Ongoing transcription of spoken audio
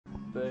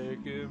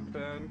Bacon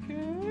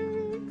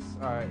pancakes.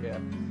 Alright, yeah.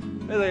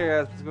 Hey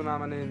there, guys. What's going on?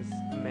 My name's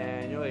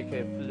Manuel,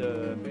 aka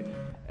Fluffy.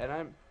 And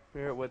I'm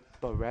here with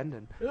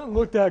Brendan. It doesn't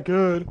look that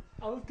good.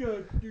 Oh, it's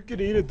good. You can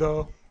eat it,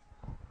 though.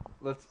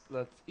 Let's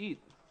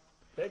eat.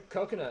 Baked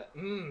coconut.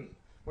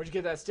 Where'd you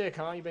get that stick,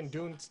 huh? You been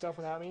doing stuff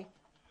without me?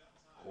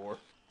 Or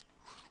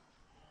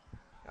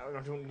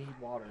I don't need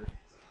water.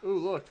 Ooh,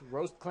 look,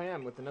 roast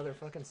clam with another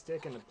fucking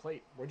stick and a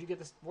plate. Where'd you get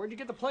this? Where'd you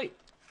get the plate?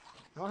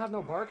 I don't have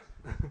no bark.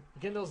 You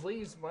get those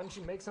leaves. Why don't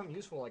you make something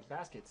useful like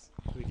baskets,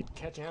 so we could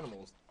catch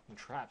animals and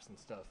traps and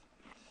stuff?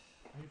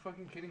 Are you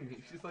fucking kidding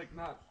me? She's like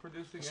not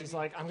producing. She's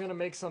like, I'm gonna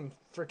make some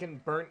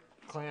freaking burnt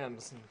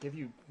clams and give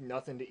you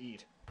nothing to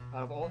eat.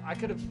 Out of all, I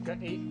could have got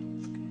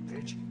 8.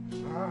 Bitch.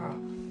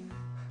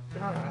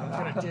 I'm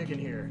gonna dig in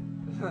here.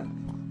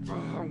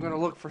 I'm gonna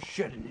look for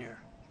shit in here.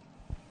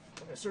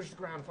 I'm gonna search the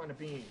ground and find a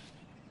bean.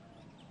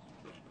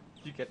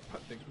 You get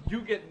nothing. You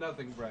get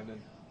nothing,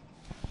 Brendan.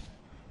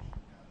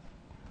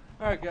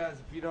 Alright, guys,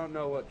 if you don't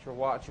know what you're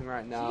watching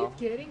right now.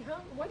 She's getting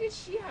hung? Why did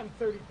she have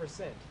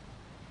 30%?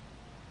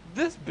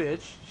 This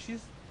bitch,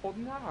 she's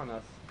holding out on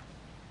us.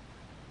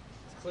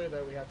 It's clear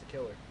that we have to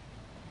kill her.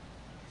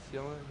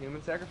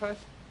 Human sacrifice?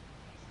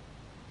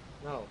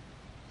 No.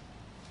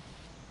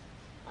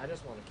 I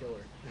just want to kill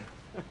her.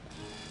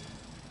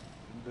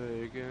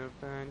 Bacon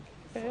pancakes.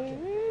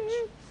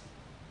 Bitch.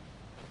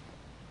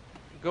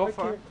 Go I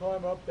for it. can't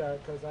climb up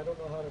that because I don't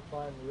know how to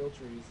climb real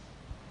trees.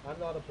 I'm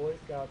not a Boy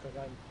Scout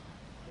because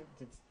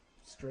it's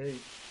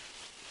straight.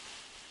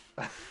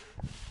 You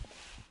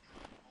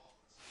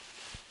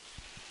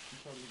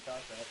totally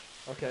got that.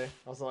 Okay,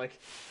 I was like,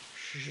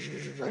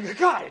 I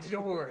got it,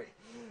 don't worry.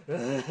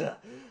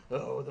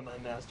 Oh, my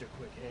master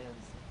quick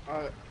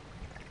hands.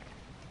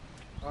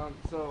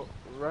 So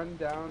run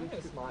down. Look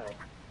at his smile.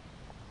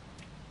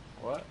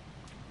 What?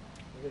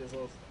 Look at his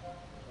little.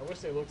 I wish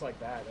they looked like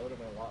that. That would have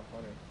been a lot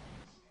funner.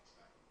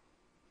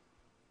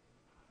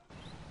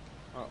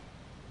 Oh,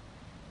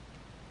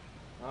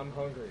 I'm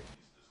hungry.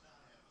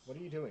 What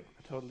are you doing?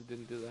 I totally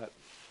didn't do that.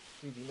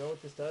 Dude, you know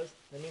what this does?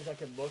 That means I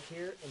can look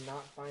here and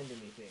not find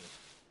anything.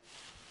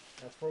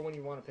 That's for when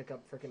you want to pick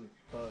up frickin'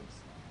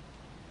 bugs.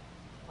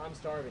 I'm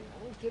starving.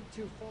 I don't give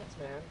 2 fucks,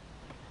 man.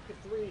 Get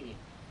 3.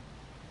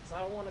 Cause I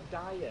don't want to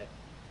die yet.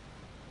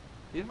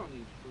 You don't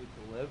need food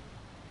to live.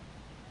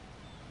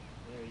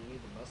 Yeah, you need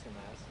the muscle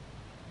mass.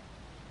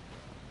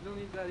 You don't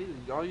need that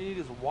either. All you need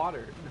is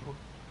water. No.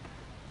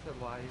 Said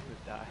why you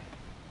would die.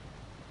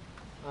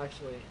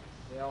 Actually,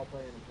 they all play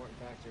an important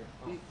factor.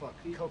 Oh, fuck.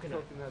 Eat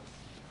Coconut. coconuts.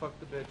 Fuck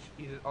the bitch.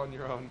 Eat it on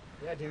your own.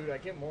 Yeah, dude, I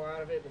get more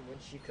out of it than when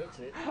she cooks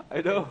it.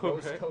 I know,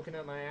 Roast right?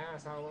 coconut my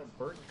ass. I don't want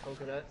burnt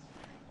coconut.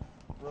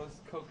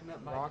 Roast coconut.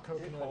 Raw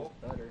coconut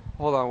is better.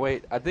 Hold on,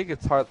 wait. I think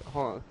it's hard.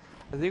 Hold on.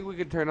 I think we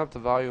can turn up the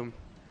volume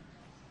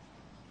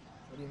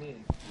What do you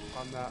mean?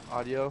 on that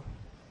audio.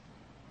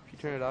 If you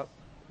turn it up,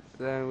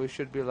 then we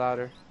should be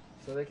louder.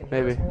 So they can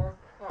hear Maybe. us more?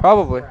 Oh,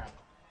 Probably. crap.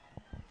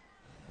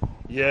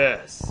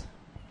 Yes.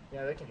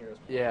 Yeah, they can hear us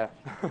more.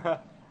 Yeah.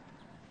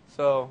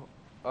 So,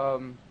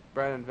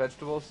 Brandon,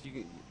 vegetables.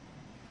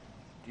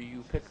 Do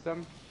you pick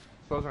them?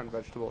 Those aren't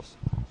vegetables.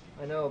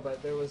 I know,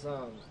 but there was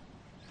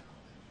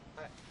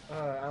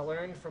I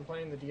learned from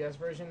playing the DS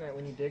version that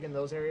when you dig in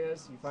those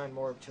areas, you find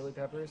more chili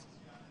peppers.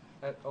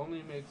 That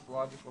only makes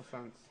logical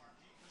sense.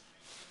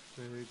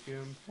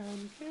 Bacon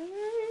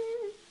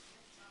pancakes.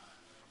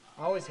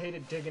 I always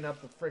hated digging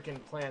up the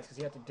frickin' plants because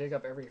you have to dig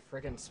up every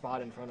frickin'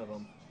 spot in front of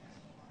them.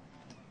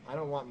 I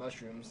don't want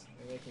mushrooms;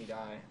 they make me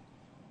die.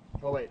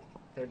 Oh wait,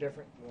 they're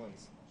different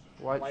ones.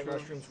 White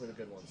mushrooms were the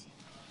good ones.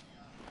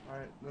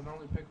 Alright, then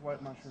only pick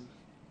white mushrooms.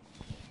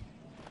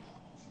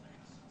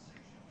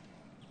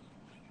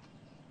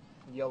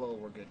 Yellow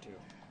were good too.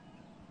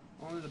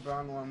 Only the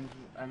brown ones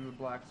and the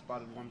black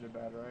spotted ones are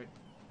bad, right?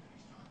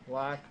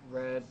 Black,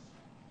 red,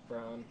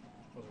 brown,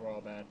 those were all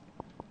bad.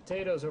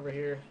 Potatoes over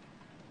here.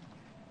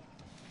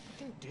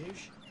 Fucking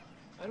douche.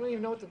 I don't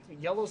even know what the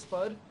yellow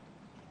spud.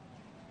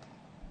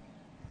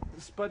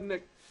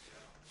 Spudnik.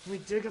 Let me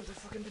dig up the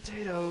fucking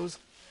potatoes.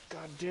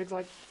 Gotta dig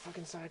like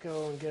fucking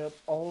psycho and get up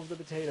all of the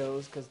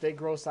potatoes because they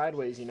grow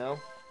sideways, you know?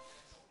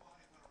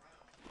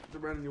 So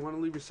Brandon, you want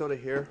to leave your soda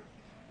here?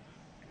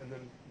 And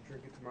then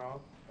drink it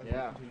tomorrow? As we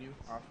Yeah. continue?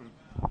 Awesome.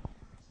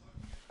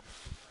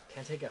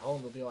 Can't take it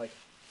home. They'll be like,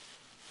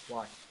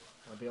 why?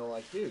 I'll be all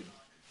like, dude.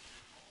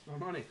 No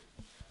money.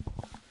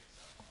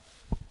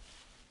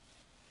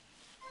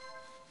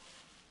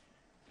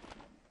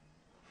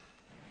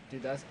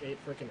 Dude, that's 8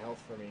 freaking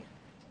health for me.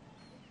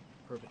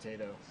 Per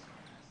potato.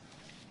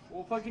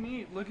 Well, fucking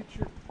eat. Look at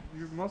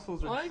your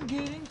muscles are... I'm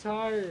getting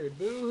tired.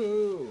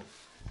 Boo-hoo.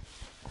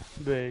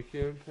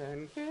 Bacon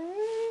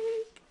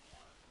pancake.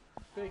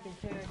 Bacon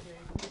pancakes.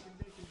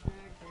 Bacon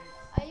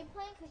pancakes. Are you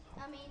playing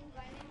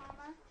Grinding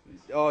Mama?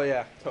 Oh,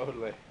 yeah,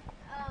 totally.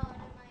 Oh,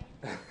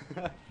 never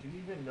mind. Do you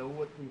even know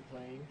what we're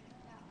playing?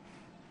 No.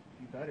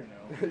 You better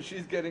know.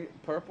 She's getting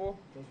purple.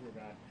 Those were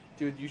bad.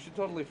 Dude, you should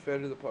totally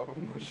feed her the purple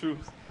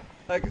mushrooms.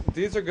 Like,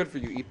 these are good for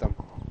you. Eat them.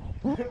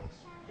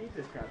 Eat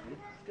this crap, dude.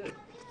 It's good.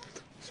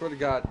 Swear to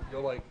God,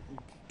 you'll, like,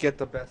 get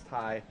the best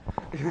high.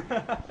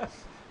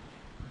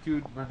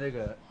 Dude, my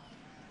nigga,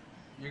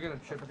 you're gonna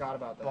I trip forgot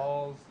about that.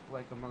 balls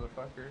like a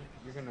motherfucker.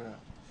 You're gonna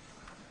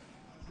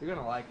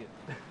like it.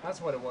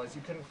 That's what it was.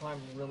 You couldn't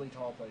climb really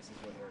tall places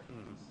with her.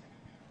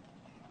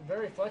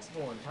 Very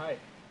flexible and tight.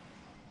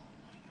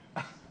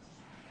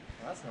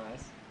 That's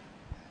nice.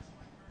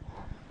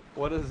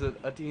 What is it?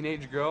 A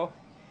teenage girl?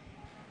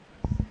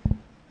 I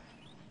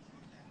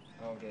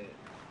don't get it.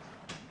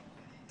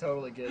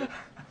 Totally get it.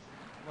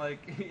 Like,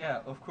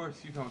 yeah, of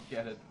course you don't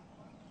get it.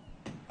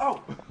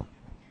 Oh!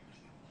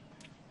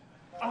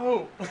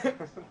 Oh!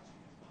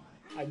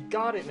 I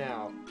got it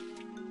now.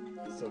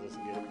 Still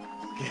doesn't get it.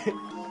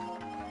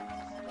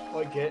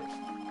 Like it.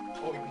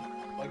 Oh,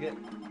 like it.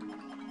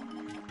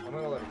 I'm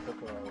gonna let it cook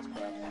with all this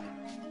crap.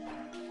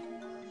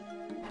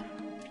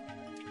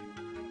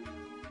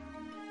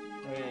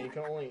 Oh yeah, you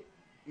can only...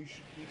 You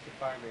should use the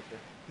fire maker.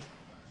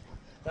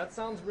 That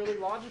sounds really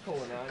logical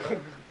now.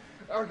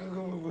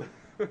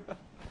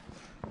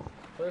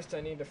 First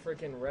I need to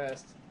freaking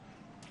rest.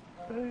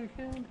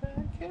 Bacon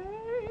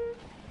pancake.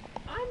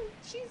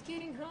 She's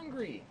getting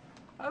hungry.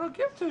 I don't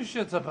give two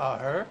shits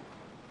about her.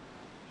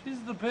 She's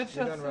the bitch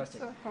You're that done sits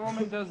resting. at home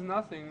and does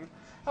nothing.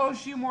 How is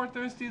she more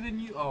thirsty than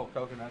you? Oh,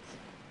 coconuts.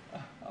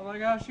 I'm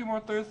like, how is she more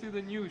thirsty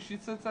than you? She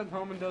sits at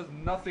home and does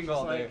nothing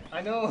all day. Like,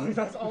 I know,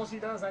 that's all she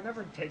does. I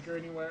never take her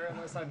anywhere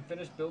unless I'm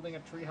finished building a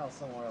treehouse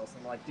somewhere else.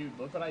 I'm like, dude,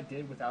 look what I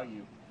did without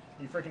you.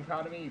 You freaking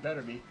proud of me? You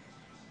better be.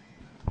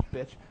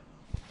 Bitch.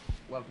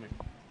 Love me.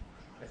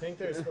 I think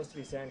there's supposed to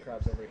be sand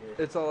crabs over here.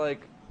 It's all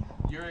like,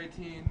 you're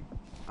 18,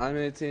 I'm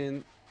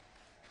 18,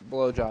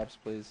 blowjobs,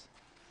 please.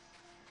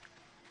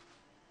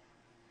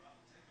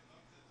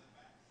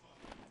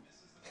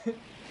 Gotta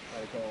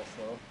go all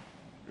slow.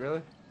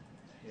 Really?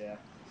 Yeah.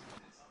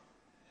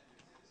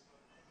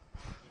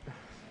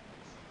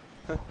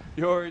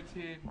 You're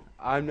 18,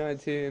 I'm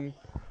 19,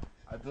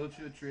 I built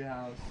you a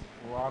treehouse,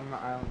 we're on an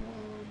island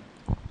alone,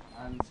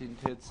 I haven't seen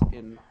tits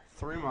in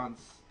 3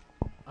 months.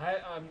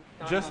 I'm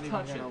Just not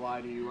touch even it. gonna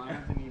lie to you. I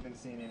haven't even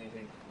seen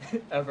anything.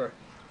 Ever.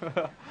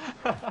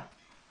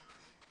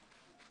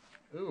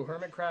 Ooh,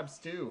 hermit crab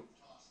stew.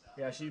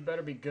 Yeah, she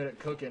better be good at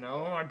cooking.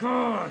 Oh my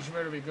gosh, she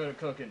better be good at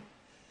cooking.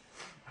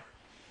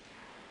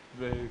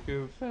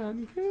 Bacon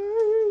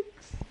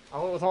pancakes.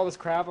 With all this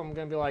crap, I'm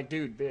gonna be like,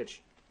 dude, bitch.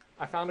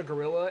 I found a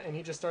gorilla and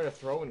he just started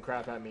throwing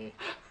crap at me.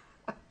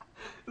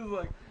 It was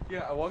like,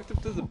 yeah, I walked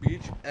up to the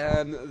beach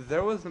and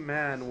there was a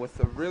man with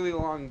a really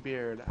long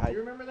beard. Do you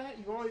remember that?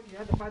 You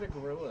had to fight a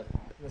gorilla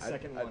in the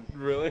second one.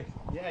 Really?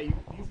 Yeah, you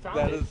found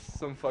That it. is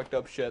some fucked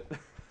up shit.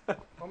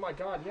 Oh my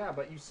god, yeah,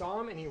 but you saw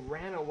him and he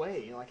ran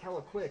away, like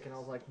hella quick, and I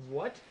was like,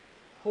 what?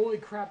 Holy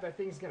crap, that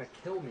thing's gonna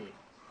kill me.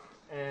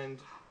 And,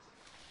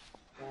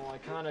 well, I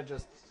kinda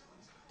just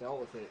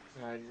dealt with it.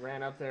 And I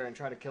ran up there and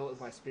tried to kill it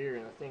with my spear,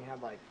 and the thing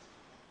had, like,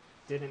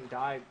 didn't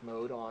die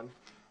mode on.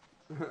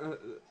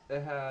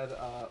 It had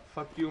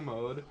fuck you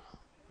mode.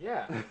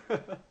 Yeah.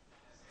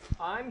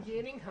 I'm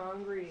getting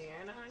hungry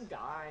and I'm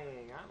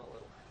dying. I'm a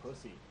little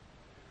pussy.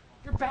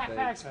 Your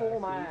backpack's full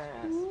of my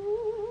ass.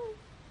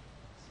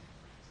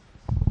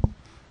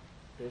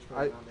 Bitch, we're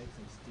not make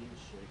some steam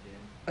shit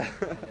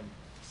again. And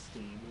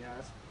steam,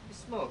 yeah, it's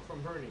smoke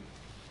from burning.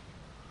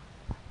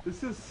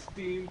 This is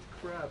steamed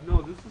crab.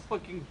 No, this is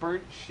fucking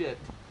burnt shit.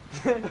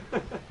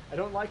 I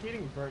don't like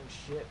eating burnt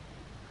shit.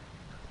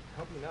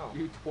 Hope you know.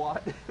 You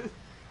twat.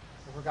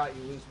 I forgot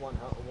you lose one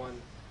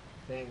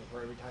thing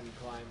for every time you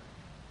climb.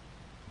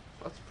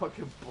 That's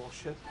fucking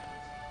bullshit.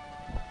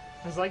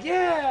 I was like,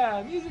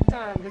 yeah, music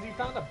time, because you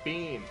found a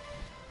bean.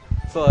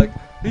 So like,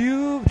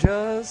 you've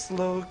just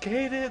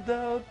located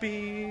the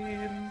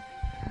beam.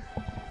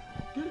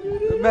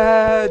 The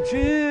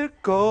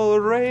magical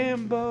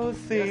rainbow Yes,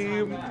 I'm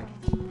theme. back.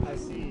 I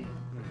see.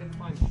 I couldn't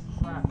find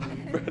crap.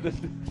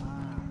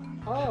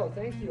 Oh,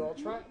 thank you. I'll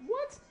try.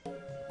 What?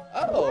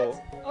 Oh.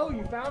 Oh,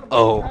 you found a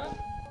Oh. crab?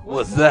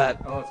 What's that?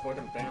 Oh, it's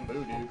fucking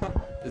bamboo, dude.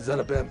 Is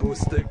that a bamboo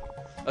stick?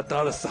 I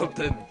thought of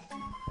something.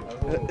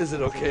 Oh. Is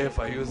it okay if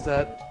I use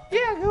that?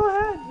 Yeah, go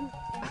ahead.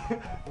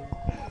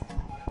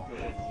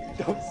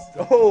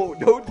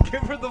 Don't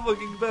give her the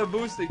fucking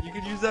bamboo stick. You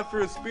can use that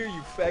for a spear,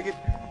 you faggot.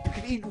 You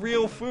can eat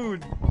real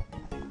food.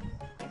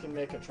 I can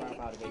make a trap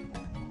out of it.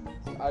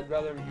 I'd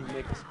rather you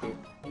make a spear.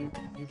 You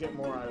get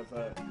more out of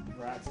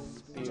rats.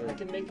 I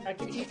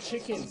can eat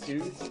chickens,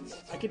 dude.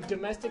 I can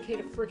domesticate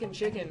a freaking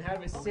chicken and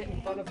have it sit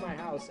in front of my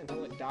house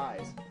until it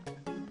dies.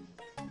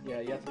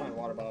 Yeah, you have to find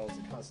water bottles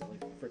and constantly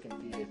freaking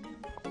feed it.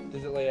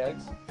 Does it lay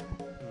eggs?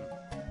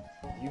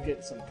 You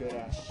get some good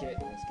ass shit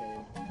in this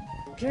game.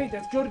 Okay,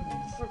 that's good.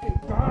 Freaking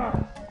bah!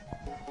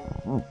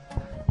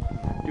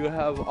 You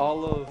have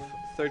all of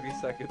 30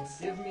 seconds.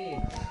 Give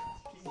me.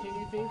 Can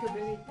you think of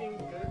anything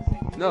good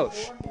that you No,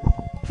 use it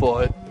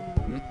For it.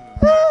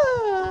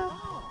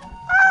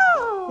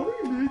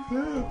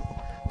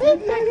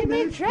 Think I can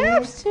make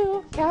traps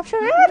to capture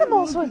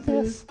animals with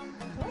this.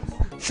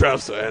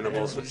 Traps for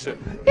animals and shit.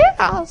 Yeah,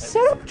 I'll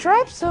set up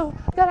traps so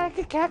that I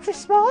can capture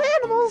small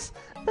animals,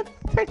 but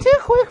they're too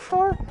quick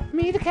for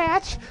me to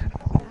catch.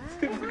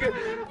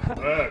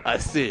 I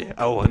see.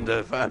 I wonder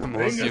if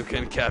animals you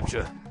can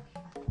capture.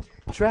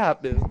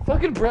 Trap is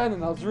fucking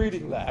Brandon. I was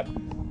reading that.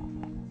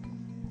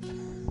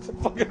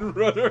 Fucking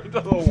run right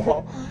into the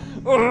wall.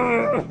 Do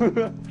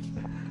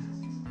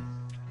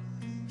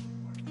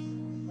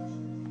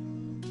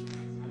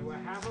I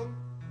have them?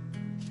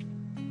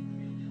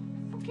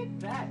 Forget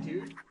that,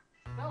 dude.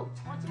 No,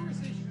 talk to her.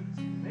 Say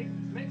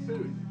make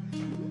food.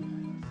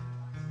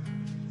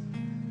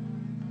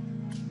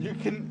 You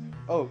can.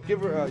 Oh,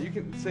 give her. You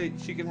can say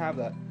she can have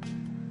that.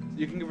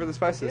 You can give her the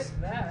spices.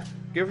 Get that.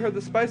 Give her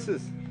the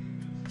spices.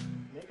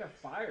 Make a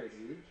fire,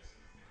 dude.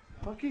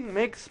 Fucking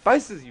make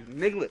spices, you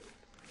niglet.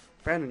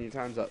 Brandon, your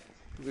time's up.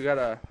 We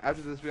gotta.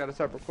 After this, we gotta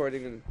start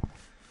recording and.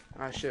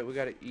 Ah, shit. We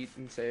gotta eat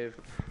and save.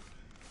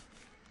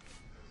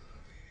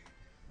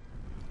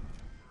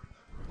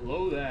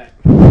 Blow that.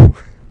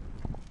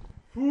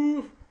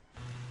 Whew.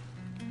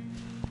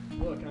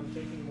 Look, I'm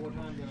taking more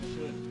time than I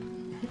should.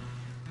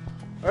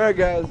 All right,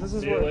 guys. This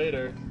is See you where.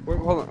 later.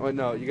 Hold on. Wait,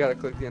 no. You gotta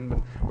click the end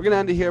button. We're gonna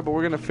end it here, but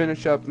we're gonna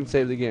finish up and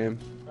save the game.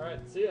 Alright,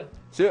 see ya.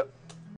 See ya.